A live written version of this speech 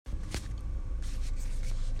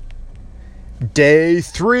Day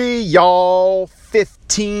 3, y'all.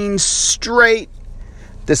 15 straight.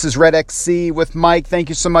 This is Red XC with Mike. Thank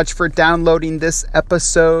you so much for downloading this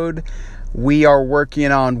episode. We are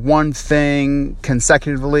working on one thing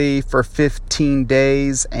consecutively for 15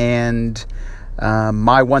 days, and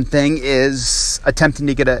my one thing is attempting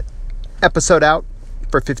to get an episode out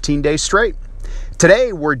for 15 days straight.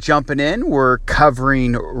 Today we're jumping in. We're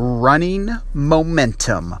covering running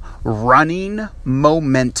momentum. Running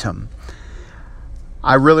momentum.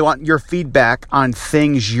 I really want your feedback on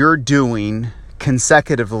things you're doing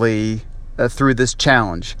consecutively through this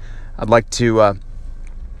challenge. I'd like to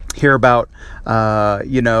hear about,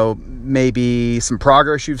 maybe some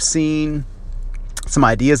progress you've seen, some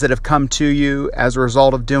ideas that have come to you as a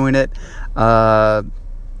result of doing it,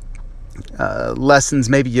 lessons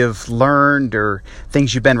maybe you've learned or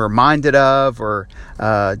things you've been reminded of, or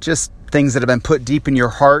just things that have been put deep in your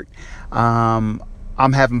heart.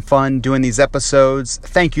 I'm having fun doing these episodes.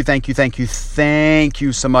 Thank you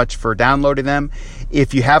so much for downloading them.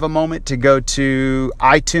 If you have a moment to go to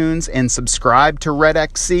iTunes and subscribe to Red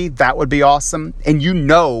XC, that would be awesome. And you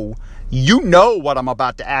know what I'm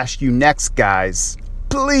about to ask you next, guys.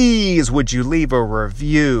 Please, would you leave a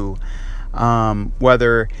review?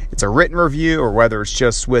 Whether it's a written review or whether it's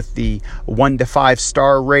just with the 1 to 5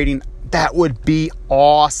 star rating, that would be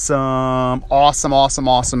awesome.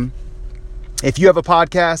 Awesome. If you have a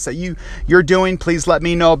podcast that you're doing, please let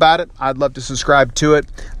me know about it. I'd love to subscribe to it,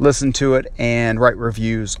 listen to it, and write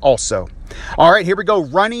reviews also. All right, here we go.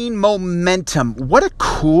 Running momentum. What a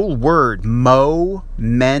cool word. Momentum.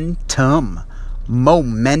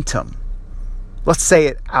 Momentum. Let's say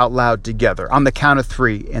it out loud together on the count of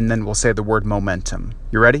 3, and then we'll say the word momentum.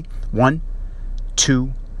 You ready? 1,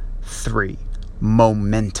 2, 3.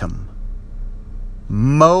 Momentum.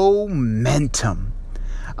 Momentum.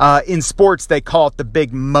 In sports, they call it the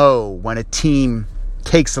big mo when a team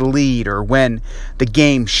takes a lead or when the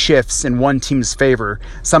game shifts in one team's favor.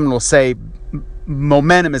 Someone will say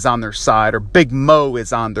momentum is on their side or big mo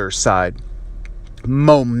is on their side.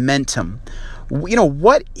 Momentum.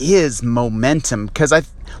 What is momentum? Because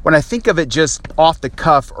when I think of it just off the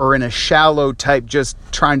cuff or in a shallow type, just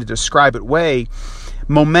trying to describe it way,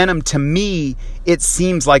 momentum to me, it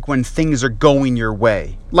seems like when things are going your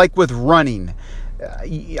way. Like with running.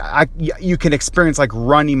 You can experience like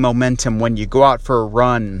running momentum when you go out for a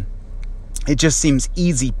run. It just seems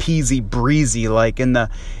easy peasy breezy,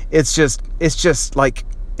 it's just like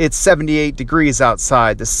it's 78 degrees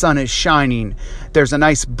outside, the sun is shining, there's a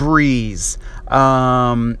nice breeze,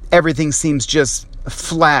 everything seems just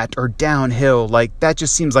flat or downhill. Like that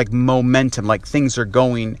just seems like momentum, like things are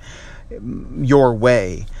going your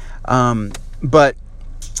way. But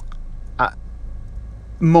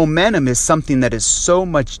momentum is something that is so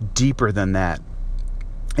much deeper than that.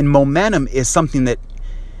 And momentum is something that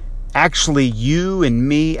actually you and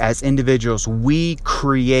me as individuals, we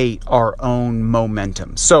create our own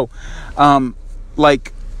momentum. So,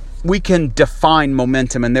 we can define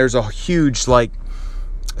momentum, and there's a huge,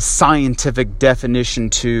 scientific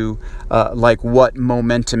definition to, what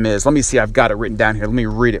momentum is. Let me see, I've got it written down here. Let me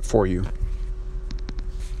read it for you.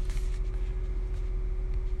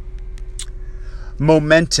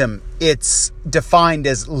 Momentum, it's defined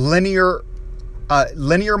as linear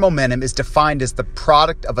momentum is defined as the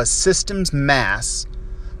product of a system's mass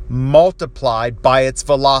multiplied by its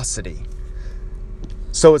velocity.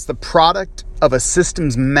 So it's the product of a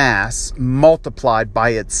system's mass multiplied by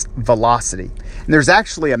its velocity. And there's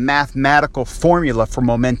actually a mathematical formula for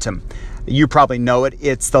momentum. You probably know it.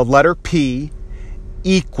 It's the letter P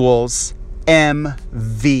equals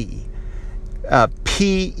mv.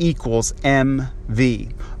 P equals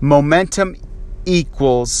mv. Momentum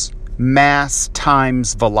equals mass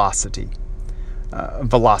times velocity.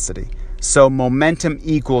 So momentum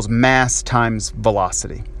equals mass times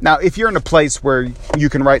velocity. Now, if you're in a place where you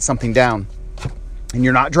can write something down and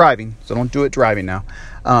you're not driving, so don't do it driving now.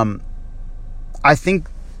 I think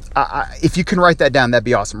if you can write that down, that'd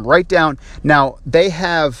be awesome. Write down, now they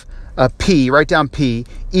have P, write down P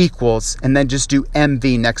equals, and then just do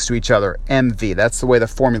MV next to each other. MV, that's the way the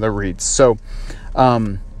formula reads. So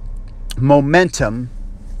momentum,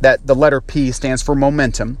 that the letter P stands for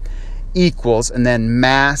momentum, equals, and then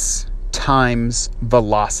mass times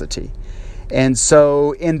velocity. And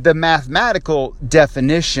so in the mathematical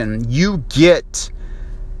definition, you get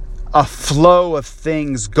a flow of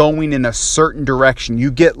things going in a certain direction. You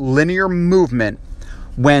get linear movement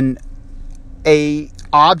when a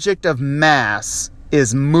object of mass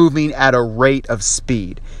is moving at a rate of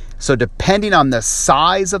speed. So depending on the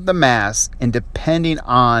size of the mass and depending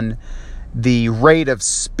on the rate of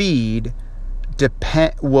speed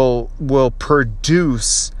will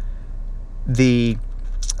produce the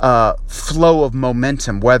flow of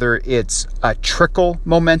momentum, whether it's a trickle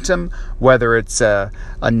momentum, whether it's a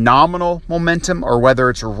nominal momentum, or whether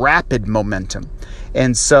it's rapid momentum.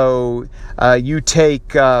 And so you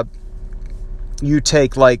take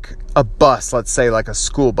like a bus, let's say like a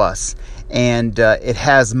school bus, and it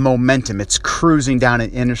has momentum. It's cruising down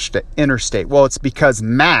an interstate. Well, it's because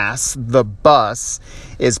mass, the bus,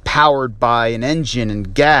 is powered by an engine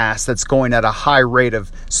and gas that's going at a high rate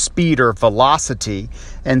of speed or velocity.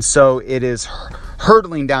 And so it is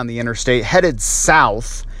hurtling down the interstate, headed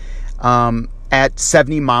south at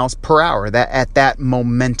 70 miles per hour, at that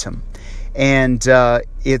momentum. And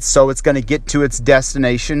it's going to get to its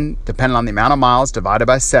destination, depending on the amount of miles divided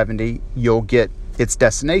by 70, you'll get its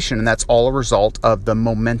destination, and that's all a result of the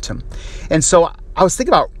momentum. And so I was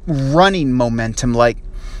thinking about running momentum, like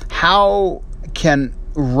how can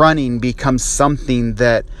running become something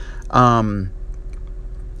that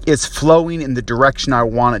is flowing in the direction I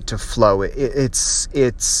want it to flow. It's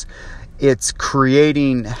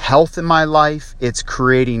creating health in my life. It's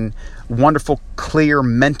creating wonderful, clear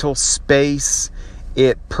mental space.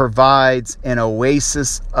 It provides an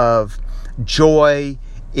oasis of joy.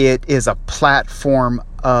 It is a platform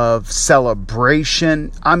of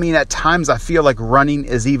celebration. I mean, at times I feel like running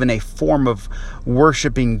is even a form of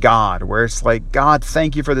worshiping God, where it's like, God,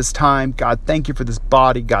 thank you for this time. God, thank you for this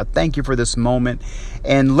body. God, thank you for this moment.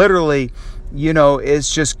 And literally,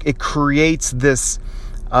 it creates this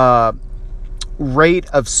rate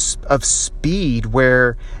of speed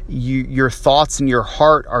where your thoughts and your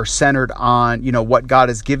heart are centered on, what God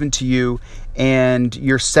has given to you, and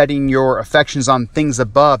you're setting your affections on things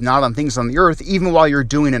above, not on things on the earth, even while you're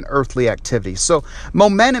doing an earthly activity. So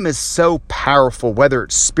momentum is so powerful, whether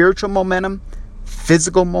it's spiritual momentum,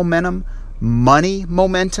 physical momentum, money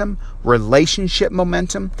momentum, relationship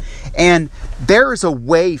momentum. And there is a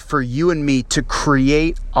way for you and me to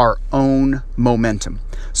create our own momentum.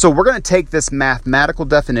 So we're going to take this mathematical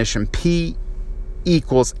definition, P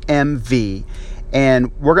equals MV,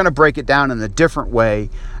 and we're going to break it down in a different way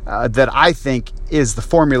that I think is the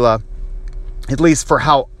formula, at least for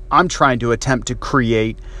how I'm trying to attempt to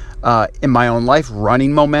create in my own life,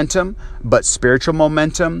 running momentum, but spiritual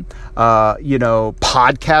momentum,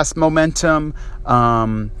 podcast momentum,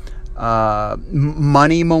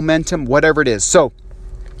 money momentum, whatever it is. So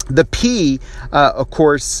the P, of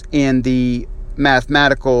course, in the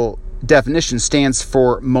mathematical definition stands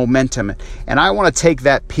for momentum. And I want to take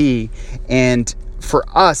that P, and for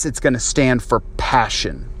us, it's going to stand for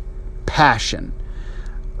passion. Passion.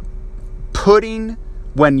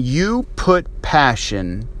 When you put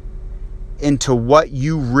passion into what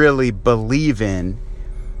you really believe in,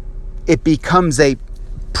 it becomes a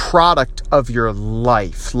product of your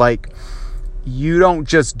life. Like, you don't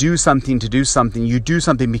just do something to do something. You do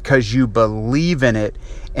something because you believe in it.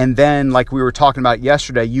 And then, like we were talking about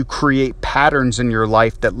yesterday, you create patterns in your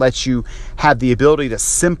life that lets you have the ability to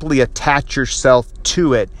simply attach yourself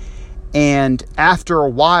to it. And after a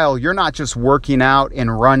while, you're not just working out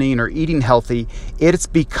and running or eating healthy. It's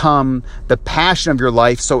become the passion of your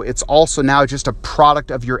life. So it's also now just a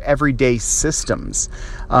product of your everyday systems.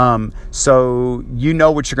 So you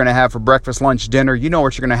know what you're going to have for breakfast, lunch, dinner. You know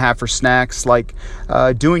what you're going to have for snacks, like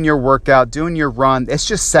doing your workout, doing your run. It's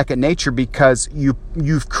just second nature because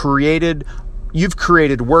you've created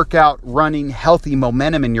workout, running, healthy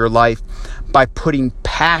momentum in your life by putting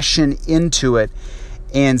passion into it.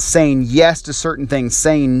 And saying yes to certain things,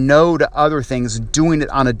 saying no to other things, doing it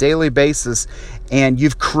on a daily basis. And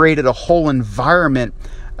you've created a whole environment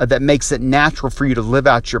that makes it natural for you to live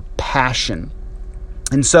out your passion.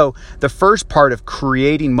 And so the first part of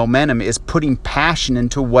creating momentum is putting passion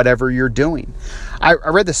into whatever you're doing. I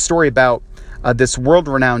read this story about this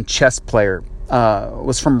world-renowned chess player,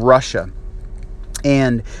 was from Russia,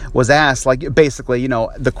 and was asked, like, basically,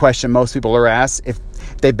 the question most people are asked if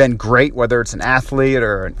they've been great, whether it's an athlete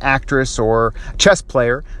or an actress or a chess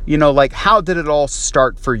player, like, how did it all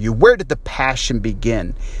start for you? Where did the passion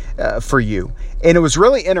begin for you? And it was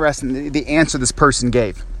really interesting, the answer this person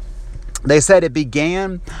gave. They said it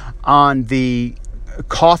began on the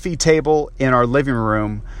coffee table in our living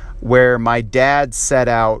room where my dad set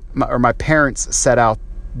out, or my parents set out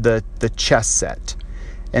the chess set.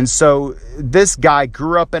 And so this guy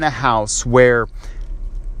grew up in a house where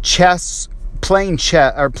playing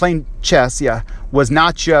chess, was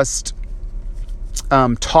not just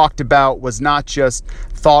talked about, was not just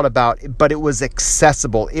thought about, but it was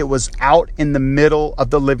accessible. It was out in the middle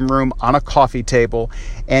of the living room on a coffee table.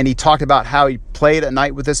 And he talked about how he played at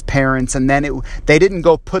night with his parents, and then they didn't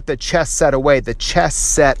go put the chess set away. The chess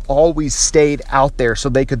set always stayed out there so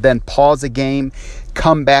they could then pause a game,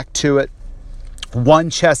 come back to it. One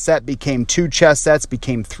chess set became 2 chess sets,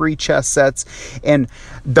 became 3 chess sets. And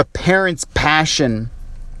the parents' passion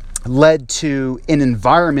led to an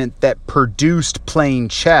environment that produced playing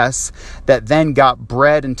chess that then got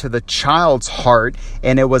bred into the child's heart,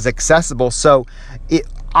 and it was accessible. So it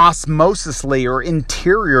osmosisly or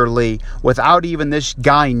interiorly, without even this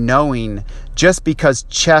guy knowing, just because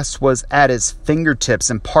chess was at his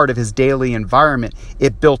fingertips and part of his daily environment,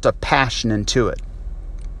 it built a passion into it.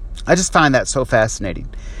 I just find that so fascinating.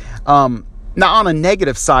 Now, on a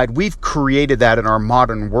negative side, we've created that in our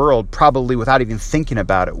modern world, probably without even thinking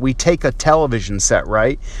about it. We take a television set,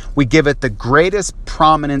 right? We give it the greatest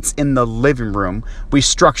prominence in the living room. We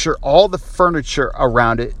structure all the furniture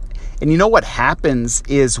around it. And you know what happens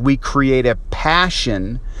is we create a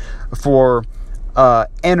passion for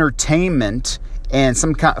entertainment and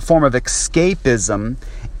some kind of form of escapism.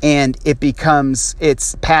 And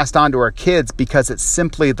it's passed on to our kids because it's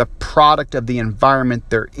simply the product of the environment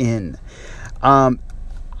they're in. I'm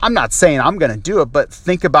not saying I'm going to do it, but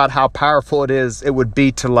think about how powerful it would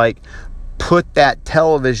be to put that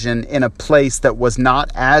television in a place that was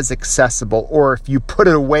not as accessible, or if you put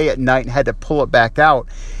it away at night and had to pull it back out,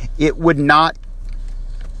 it would not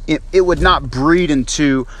breed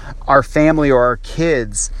into our family or our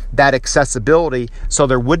kids that accessibility, so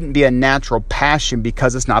there wouldn't be a natural passion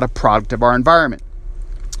because it's not a product of our environment.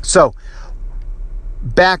 So,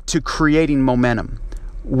 back to creating momentum.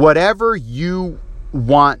 Whatever you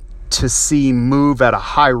want to see move at a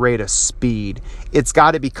high rate of speed, it's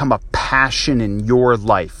got to become a passion in your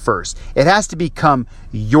life first. It has to become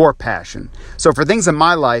your passion. So for things in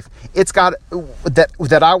my life, it's got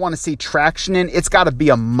that I want to see traction in, it's got to be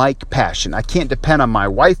a Mike passion. I can't depend on my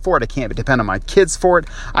wife for it. I can't depend on my kids for it.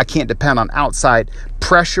 I can't depend on outside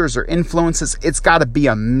pressures or influences. It's got to be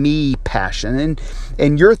a me passion.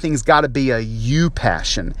 And your thing's got to be a you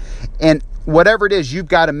passion. And whatever it is, you've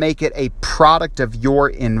got to make it a product of your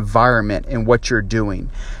environment and what you're doing.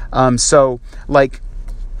 I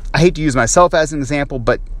hate to use myself as an example,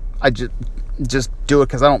 but I just do it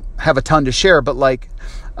because I don't have a ton to share. But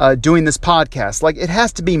doing this podcast, it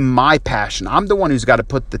has to be my passion. I'm the one who's got to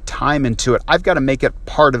put the time into it. I've got to make it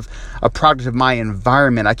part of a product of my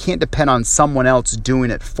environment. I can't depend on someone else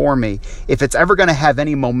doing it for me. If it's ever going to have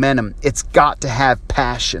any momentum, it's got to have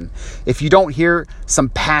passion. If you don't hear some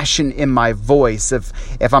passion in my voice,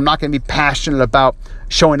 if I'm not going to be passionate about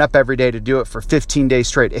showing up every day to do it for 15 days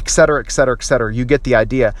straight, et cetera, et cetera, et cetera, you get the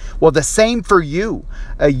idea. Well, the same for you.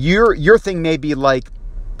 Your thing may be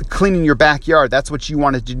cleaning your backyard. That's what you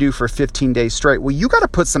wanted to do for 15 days straight. Well, you got to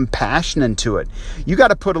put some passion into it. You got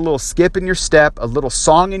to put a little skip in your step, a little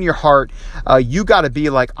song in your heart. You got to be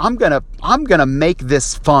I'm gonna make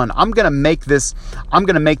this fun. I'm gonna make this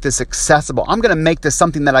accessible. I'm gonna make this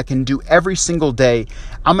something that I can do every single day.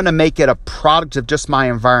 I'm gonna make it a product of just my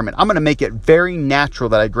environment. I'm gonna make it very natural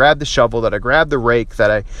that I grab the shovel, that I grab the rake, that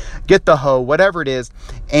I get the hoe, whatever it is,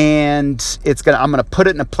 and I'm gonna put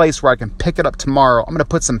it in a place where I can pick it up tomorrow. I'm gonna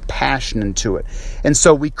put some passion into it. And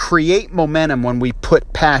so we create momentum when we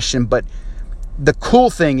put passion. But the cool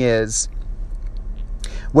thing is,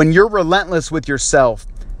 when you're relentless with yourself,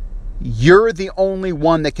 you're the only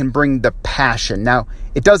one that can bring the passion. Now,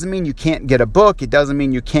 it doesn't mean you can't get a book. It doesn't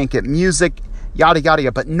mean you can't get music, yada, yada,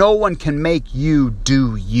 yada. But no one can make you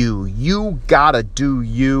do you. You gotta do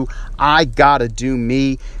you. I gotta do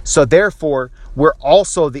me. So therefore, we're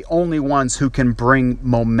also the only ones who can bring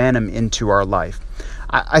momentum into our life.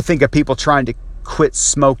 I think of people trying to quit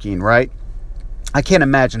smoking, right? I can't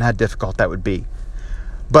imagine how difficult that would be.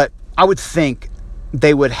 But I would think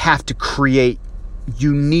they would have to create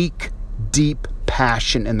unique, deep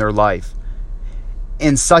passion in their life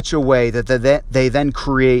in such a way that they then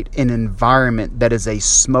create an environment that is a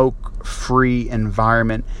smoke-free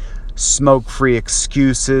environment, smoke-free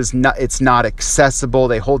excuses. It's not accessible.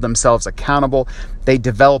 They hold themselves accountable. They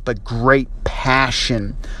develop a great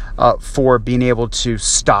passion for being able to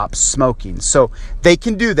stop smoking. So they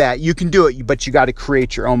can do that. You can do it, but you got to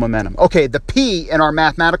create your own momentum. Okay, the P in our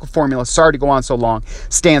mathematical formula, sorry to go on so long,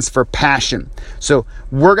 stands for passion. So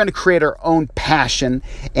we're going to create our own passion,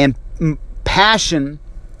 and passion,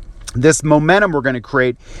 this momentum we're going to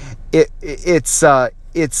create, it's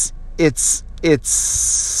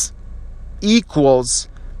equals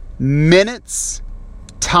minutes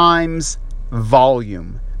times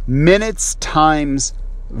volume. Minutes times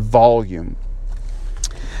volume.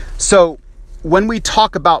 So when we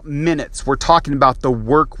talk about minutes, we're talking about the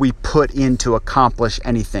work we put in to accomplish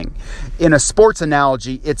anything. In a sports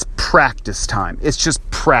analogy, it's practice time. It's just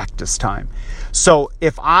practice time. So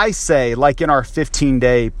if I say, like in our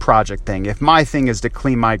 15-day project thing, if my thing is to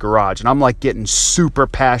clean my garage and I'm like getting super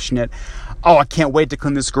passionate, oh, I can't wait to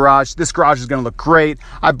clean this garage. This garage is going to look great.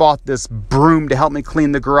 I bought this broom to help me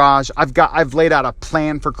clean the garage. I've laid out a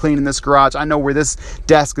plan for cleaning this garage. I know where this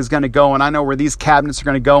desk is going to go, and I know where these cabinets are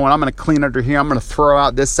going to go, and I'm going to clean under here. I'm going to throw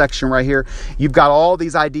out this section right here. You've got all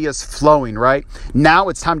these ideas flowing, right? Now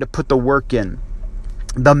it's time to put the work in,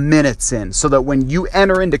 the minutes in, so that when you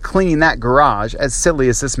enter into cleaning that garage, as silly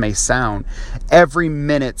as this may sound, every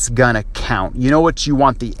minute's gonna count. You know what you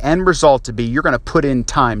want the end result to be? You're gonna put in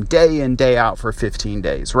time day in, day out for 15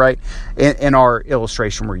 days, right? In our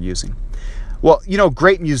illustration we're using. Well, you know,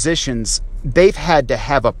 great musicians, they've had to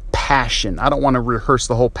have a passion. I don't want to rehearse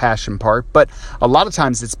the whole passion part, but a lot of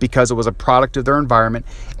times it's because it was a product of their environment,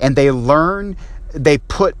 and they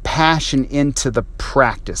put passion into the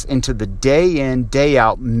practice, into the day in, day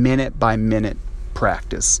out, minute by minute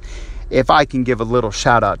practice. If I can give a little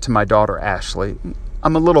shout out to my daughter, Ashley,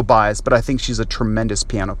 I'm a little biased, but I think she's a tremendous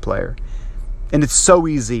piano player. And it's so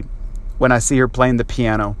easy when I see her playing the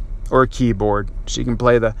piano or a keyboard. She can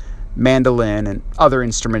play the mandolin and other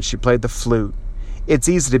instruments. She played the flute. It's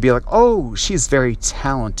easy to be like, oh, she's very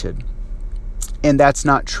talented. And that's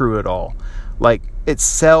not true at all. Like, it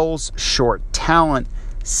sells short. Talent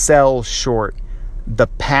sells short the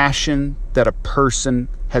passion that a person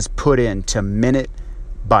has put into minute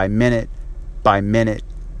by minute by minute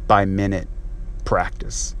by minute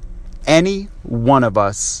practice. Any one of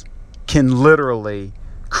us can literally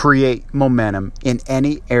create momentum in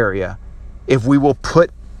any area if we will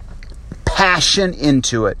put passion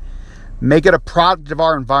into it, make it a product of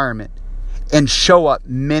our environment, and show up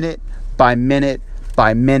minute by minute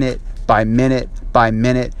by minute by minute by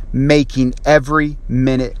minute, making every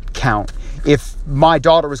minute count. If my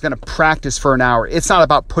daughter was going to practice for an hour, it's not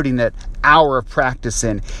about putting an hour of practice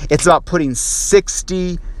in. It's about putting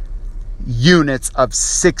 60 units of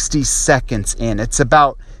 60 seconds in. It's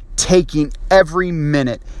about taking every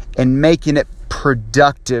minute and making it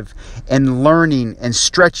productive and learning and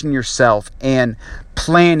stretching yourself and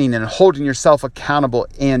planning and holding yourself accountable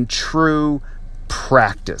in true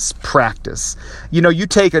practice. You know, you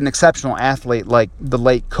take an exceptional athlete like the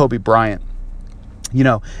late Kobe Bryant. You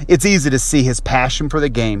know, it's easy to see his passion for the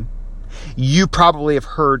game. You probably have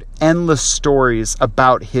heard endless stories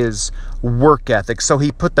about his work ethic. So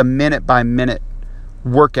he put the minute by minute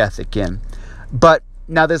work ethic in. But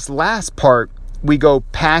now this last part, we go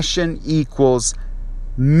passion equals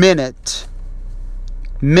minutes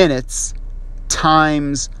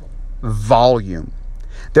times volume.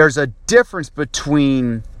 There's a difference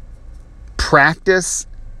between practice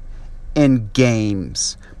and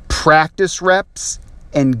games. Practice reps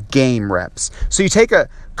and game reps. So you take a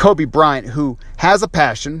Kobe Bryant who has a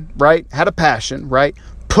passion, right? Had a passion, right?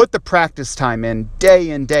 Put the practice time in,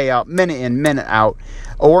 day out, minute in, minute out.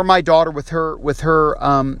 Or my daughter with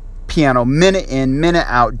her piano, minute in, minute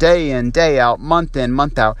out, day in, day out, month in,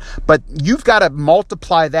 month out. But you've got to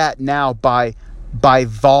multiply that now by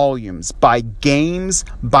volumes, by games,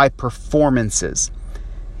 by performances.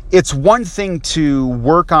 It's one thing to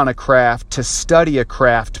work on a craft, to study a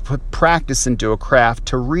craft, to put practice into a craft,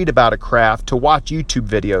 to read about a craft, to watch YouTube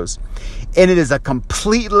videos. And it is a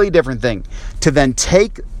completely different thing to then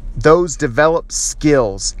take those developed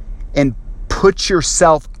skills and put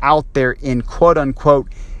yourself out there in quote unquote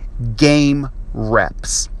game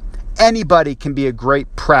reps. Anybody can be a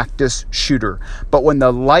great practice shooter, but when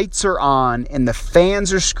the lights are on and the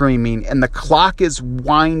fans are screaming and the clock is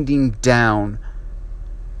winding down,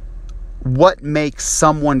 what makes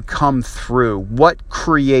someone come through? What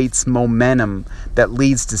creates momentum that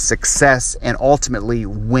leads to success and ultimately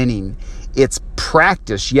winning? It's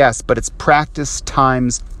practice, yes, but it's practice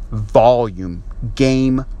times volume,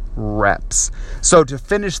 game reps. So to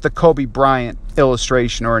finish the Kobe Bryant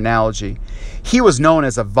illustration or analogy, he was known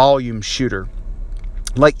as a volume shooter.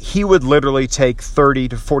 Like, he would literally take 30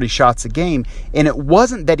 to 40 shots a game, and it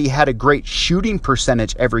wasn't that he had a great shooting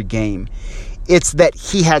percentage every game. It's that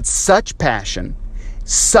he had such passion,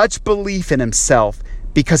 such belief in himself,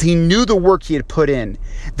 because he knew the work he had put in,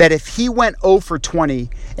 that if he went 0 for 20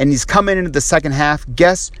 and he's coming into the second half,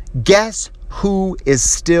 guess who is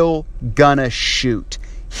still gonna shoot?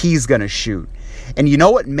 He's gonna shoot. And you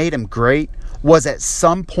know what made him great? Was at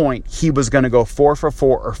some point he was going to go 4 for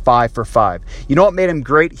 4 or 5 for 5. You know what made him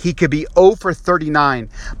great? He could be 0 for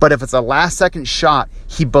 39, but if it's a last second shot,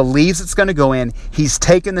 he believes it's going to go in. He's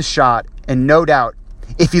taken the shot, and no doubt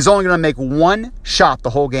If he's only going to make one shot the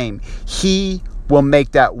whole game, he will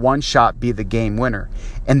make that one shot be the game winner.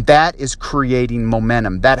 And that is creating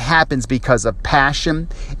momentum. That happens because of passion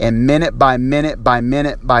and minute by minute by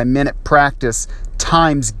minute by minute practice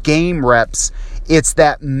times game reps. It's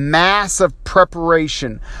that massive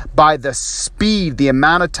preparation by the speed, the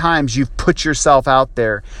amount of times you've put yourself out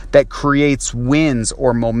there that creates wins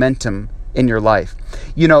or momentum in your life.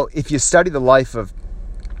 You know, if you study the life of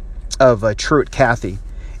Truett Cathy,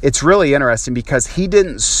 it's really interesting because he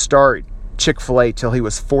didn't start Chick-fil-A till he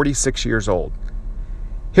was 46 years old.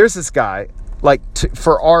 Here's this guy,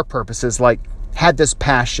 for our purposes, had this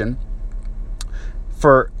passion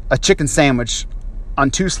for a chicken sandwich on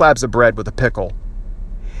 2 slabs of bread with a pickle.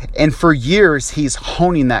 And for years, he's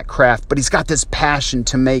honing that craft, but he's got this passion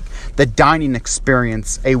to make the dining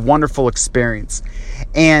experience a wonderful experience.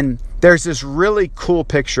 And there's this really cool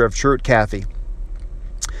picture of Truett Cathy.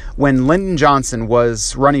 When Lyndon Johnson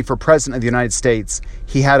was running for president of the United States,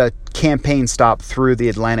 he had a campaign stop through the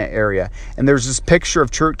Atlanta area. And there's this picture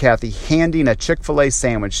of Truett Cathy handing a Chick-fil-A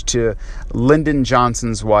sandwich to Lyndon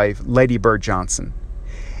Johnson's wife, Lady Bird Johnson.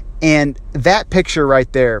 And that picture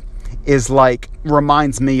right there is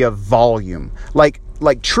reminds me of volume. Like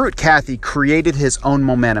Truett Cathy created his own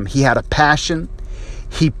momentum. He had a passion.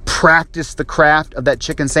 He practiced the craft of that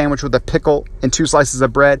chicken sandwich with a pickle and 2 slices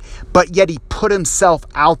of bread, but yet he put himself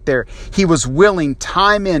out there. He was willing,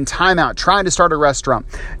 time in, time out, trying to start a restaurant,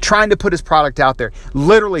 trying to put his product out there,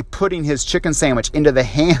 literally putting his chicken sandwich into the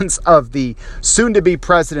hands of the soon-to-be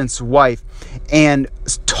president's wife, and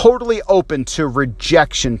totally open to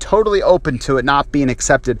rejection, totally open to it not being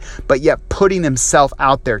accepted, but yet putting himself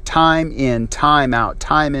out there, time in, time out,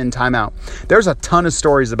 time in, time out. There's a ton of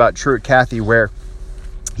stories about Truett Cathy where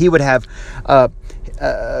he would have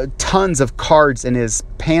tons of cards in his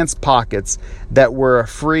pants pockets that were a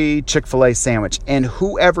free Chick-fil-A sandwich. And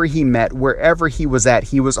whoever he met, wherever he was at,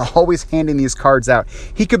 he was always handing these cards out.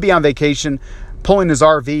 He could be on vacation, pulling his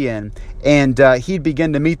RV in, and he'd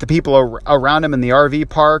begin to meet the people around him in the RV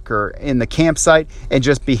park or in the campsite and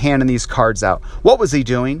just be handing these cards out. What was he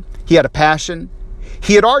doing? He had a passion.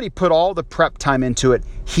 He had already put all the prep time into it.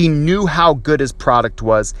 He knew how good his product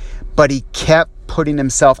was, but he kept putting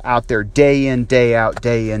himself out there day in, day out,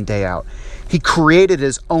 day in, day out. He created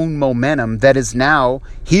his own momentum that is now,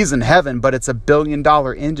 he's in heaven, but it's $1 billion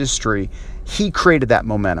industry. He created that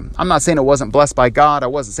momentum. I'm not saying it wasn't blessed by God.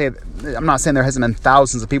 I'm not saying there hasn't been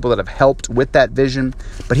thousands of people that have helped with that vision,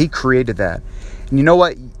 but he created that. And you know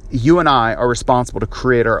what? You and I are responsible to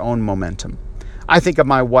create our own momentum. I think of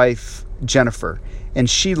my wife, Jennifer, and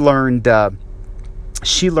she learned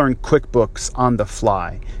QuickBooks on the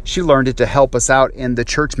fly. She learned it to help us out in the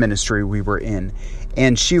church ministry we were in.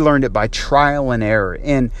 And she learned it by trial and error.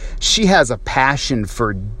 And she has a passion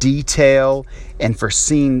for detail and for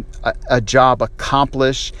seeing a job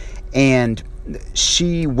accomplished. And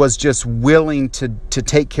she was just willing to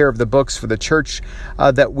take care of the books for the church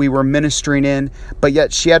that we were ministering in. But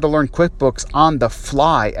yet she had to learn QuickBooks on the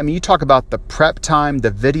fly. I mean, you talk about the prep time,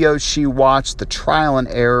 the videos she watched, the trial and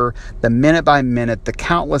error, the minute by minute, the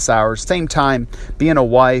countless hours, same time being a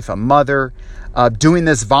wife, a mother, doing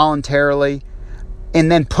this voluntarily. And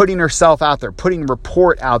then putting herself out there, putting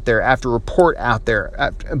report out there after report out there,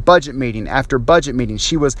 after budget meeting after budget meeting.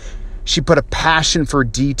 She put a passion for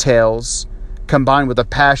details combined with a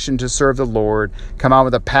passion to serve the Lord, combined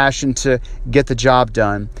with a passion to get the job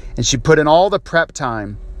done. And she put in all the prep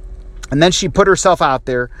time. And then she put herself out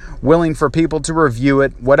there, willing for people to review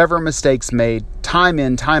it, whatever mistakes made, time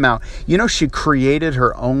in, time out. You know, she created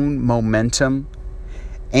her own momentum.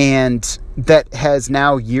 And that has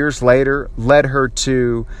now, years later, led her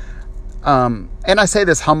to, and I say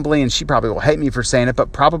this humbly, and she probably will hate me for saying it,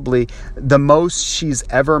 but probably the most she's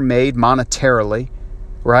ever made monetarily,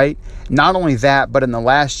 right? Not only that, but in the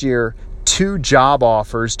last year, 2 job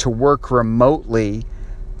offers to work remotely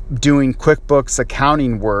doing QuickBooks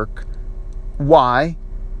accounting work. Why?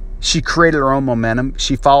 She created her own momentum.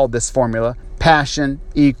 She followed this formula. Passion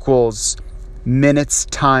equals minutes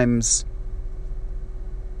times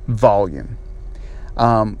volume.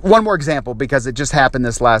 One more example, because it just happened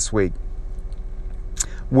this last week.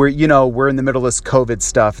 We're in the middle of this COVID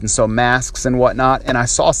stuff, and so masks and whatnot. And I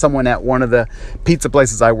saw someone at one of the pizza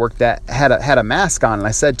places I worked at had a mask on, and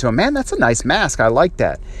I said to him, "Man, that's a nice mask. I like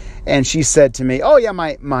that." And she said to me, "Oh yeah,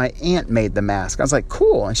 my aunt made the mask." I was like,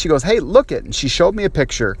 "Cool." And she goes, "Hey, look it." And she showed me a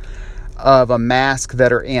picture of a mask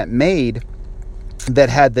that her aunt made that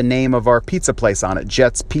had the name of our pizza place on it,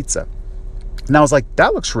 Jet's Pizza. And I was like,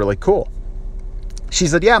 "That looks really cool." She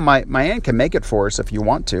said, "Yeah, my aunt can make it for us if you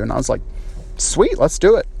want to." And I was like, "Sweet, let's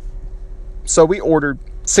do it." So we ordered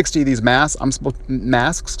 60 of these masks. I'm supposed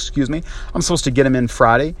to get them in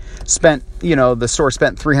Friday. The store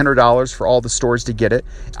spent $300 for all the stores to get it.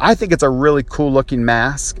 I think it's a really cool looking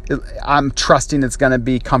mask. I'm trusting it's going to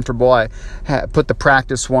be comfortable. I felt the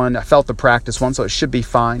practice one, so it should be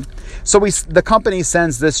fine. So the company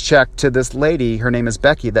sends this check to this lady. Her name is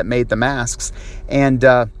Becky, that made the masks, and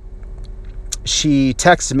she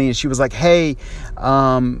texted me and she was like, "Hey,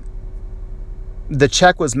 the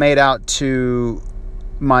check was made out to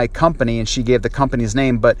my company," and she gave the company's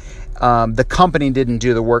name, but the company didn't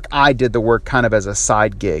do the work. I did the work kind of as a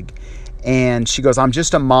side gig. And she goes, "I'm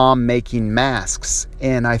just a mom making masks."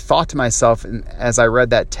 And I thought to myself, and as I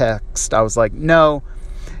read that text, I was like, no,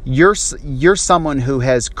 you're someone who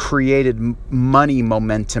has created money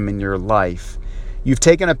momentum in your life. You've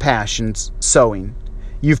taken a passion, sewing.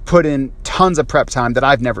 You've put in tons of prep time that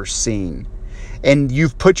I've never seen. And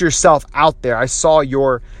you've put yourself out there. I saw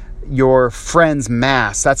your friend's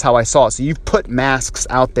masks. That's how I saw it. So you've put masks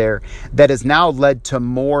out there that has now led to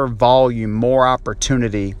more volume, more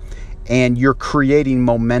opportunity, and you're creating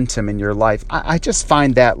momentum in your life. I just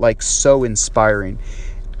find that like so inspiring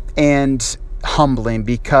and humbling,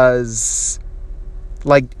 because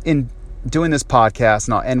like in doing this podcast,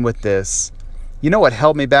 and I'll end with this, what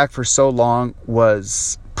held me back for so long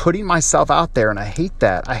was putting myself out there. And I hate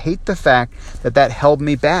that. I hate the fact that held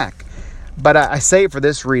me back. But I say it for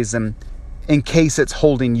this reason, in case it's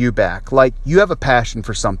holding you back. Like, you have a passion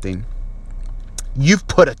for something. You've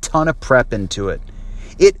put a ton of prep into it.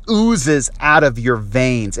 It oozes out of your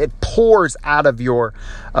veins. It pours out of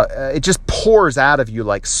it just pours out of you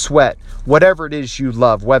like sweat. Whatever it is you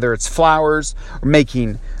love, whether it's flowers or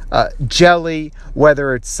making jelly,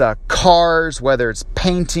 whether it's cars, whether it's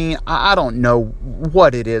painting, I don't know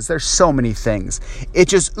what it is. There's so many things. It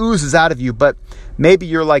just oozes out of you. But maybe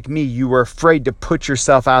you're like me. You were afraid to put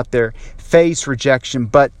yourself out there, face rejection.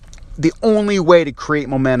 But the only way to create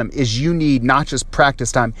momentum is you need not just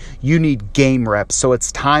practice time, you need game reps. So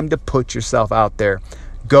it's time to put yourself out there.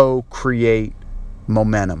 Go create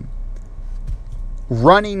momentum.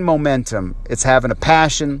 Running momentum, it's having a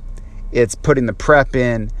passion, it's putting the prep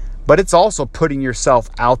in, but it's also putting yourself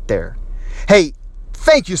out there. Hey,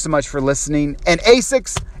 thank you so much for listening. And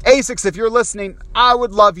ASICS, if you're listening, I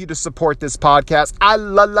would love you to support this podcast. I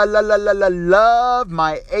love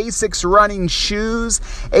my ASICS running shoes.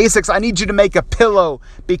 ASICS, I need you to make a pillow,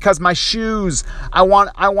 because my shoes, I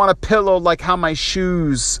want a pillow like how my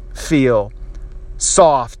shoes feel.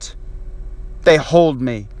 Soft. They hold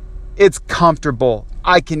me. It's comfortable.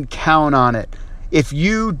 I can count on it. If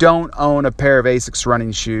you don't own a pair of ASICS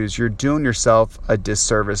running shoes, you're doing yourself a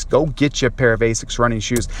disservice. Go get you a pair of ASICS running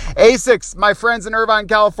shoes. ASICS, my friends in Irvine,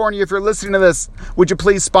 California, if you're listening to this, would you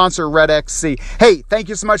please sponsor Red XC? Hey, thank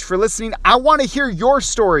you so much for listening. I want to hear your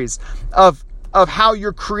stories of how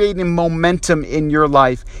you're creating momentum in your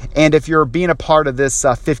life, and if you're being a part of this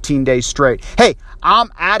 15 days straight. Hey,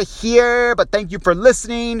 I'm out of here, but thank you for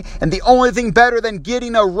listening. And the only thing better than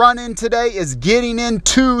getting a run in today is getting in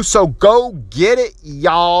two. So go get it,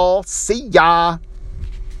 y'all. See ya.